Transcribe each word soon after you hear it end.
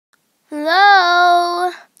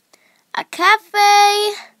Hello? A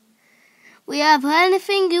cafe? We have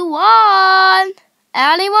anything you want?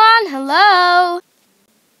 Anyone? Hello?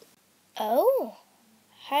 Oh,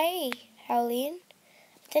 hi, Helene.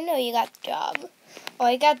 I didn't know you got the job. Oh,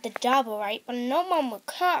 I got the job alright, but no one will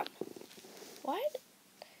come. What?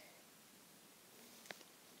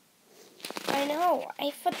 I know.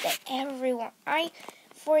 I thought that everyone. I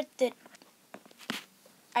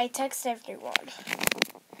texted everyone,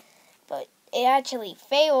 but it actually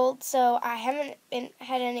failed. So I haven't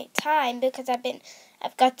had any time because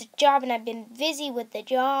I've got the job and I've been busy with the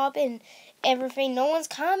job and everything. No one's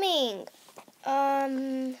coming.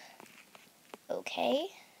 Okay.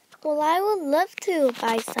 Well, I would love to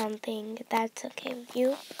buy something. If that's okay with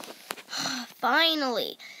you.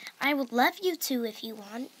 Finally, I would love you to if you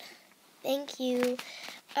want. Thank you.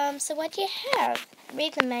 So what do you have?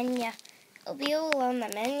 Read the menu. It'll be all on the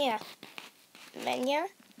menu. Menu?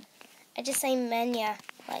 I just say menu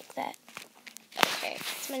like that. Okay,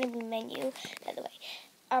 it's gonna be menu, by the way.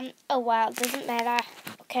 Oh wow, it doesn't matter,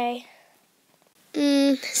 okay?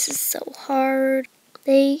 This is so hard.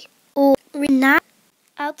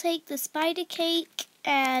 I'll take the spider cake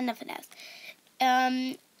and nothing else.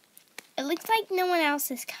 It looks like no one else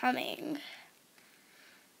is coming.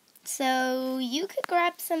 So you could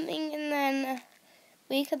grab something and then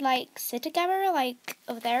we could like sit together, like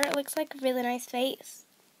over there. It looks like a really nice place.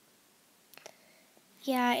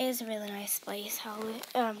 Yeah, it is a really nice place,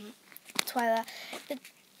 Twyla. But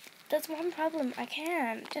there's one problem. I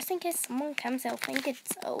can't. Just in case someone comes, they'll think it's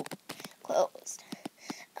so closed.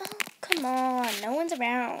 Oh, come on. No one's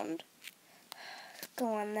around. Go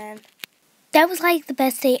on then. That was like the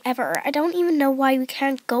best day ever. I don't even know why we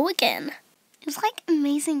can't go again. It was like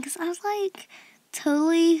amazing because I was like,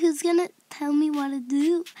 totally, who's gonna tell me what to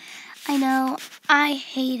do? I know. I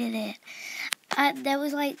hated it. That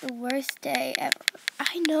was like the worst day ever.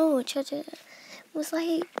 I know, It was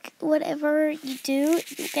like, whatever you do,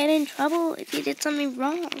 you get in trouble if you did something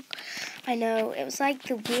wrong. I know, it was like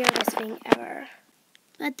the weirdest thing ever.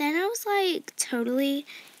 But then I was like, totally,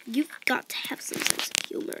 you've got to have some sense of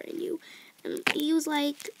humor in you. And he was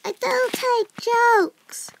like, I don't take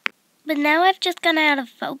jokes. But now I've just gone out of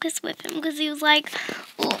focus with him because he was like,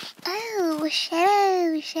 oh, shadow.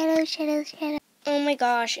 Oh my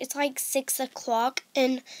gosh, it's like 6 o'clock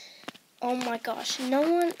and oh my gosh, no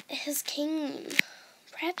one has came.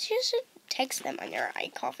 Perhaps you should text them on your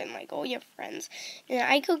iCough and like all your friends. And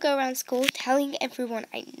I could go around school telling everyone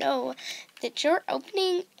I know that you're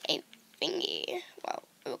opening a thingy. Well,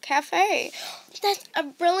 a cafe. That's a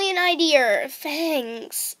brilliant idea.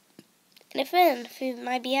 Thanks. And a friend for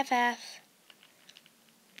my BFF.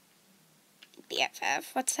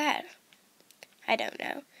 BFF? What's that? I don't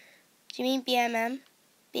know. Do you mean BMM?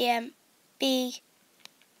 BMM?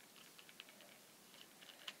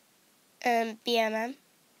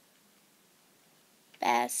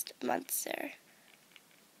 Best monster.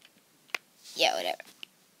 Yeah, whatever.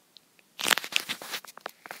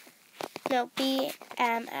 No,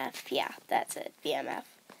 BMF. Yeah, that's it. BMF.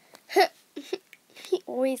 He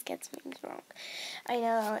always gets things wrong. I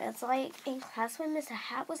know. It's like in class when Mr.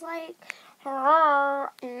 Hat was like,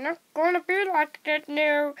 not gonna be like that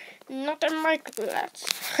now. Nothing like that.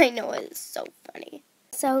 I know, it's so funny.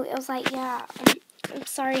 So it was like, yeah, I'm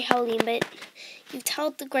sorry, Helene, but you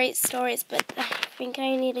told the great stories, but I think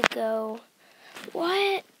I need to go.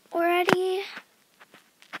 What? Already?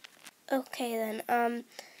 Okay then,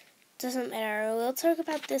 doesn't matter. We'll talk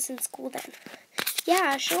about this in school then.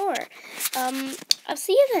 Yeah, sure. I'll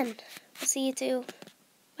see you then. I'll see you too.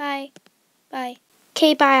 Bye. Bye.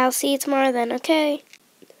 Okay, bye. I'll see you tomorrow then, okay?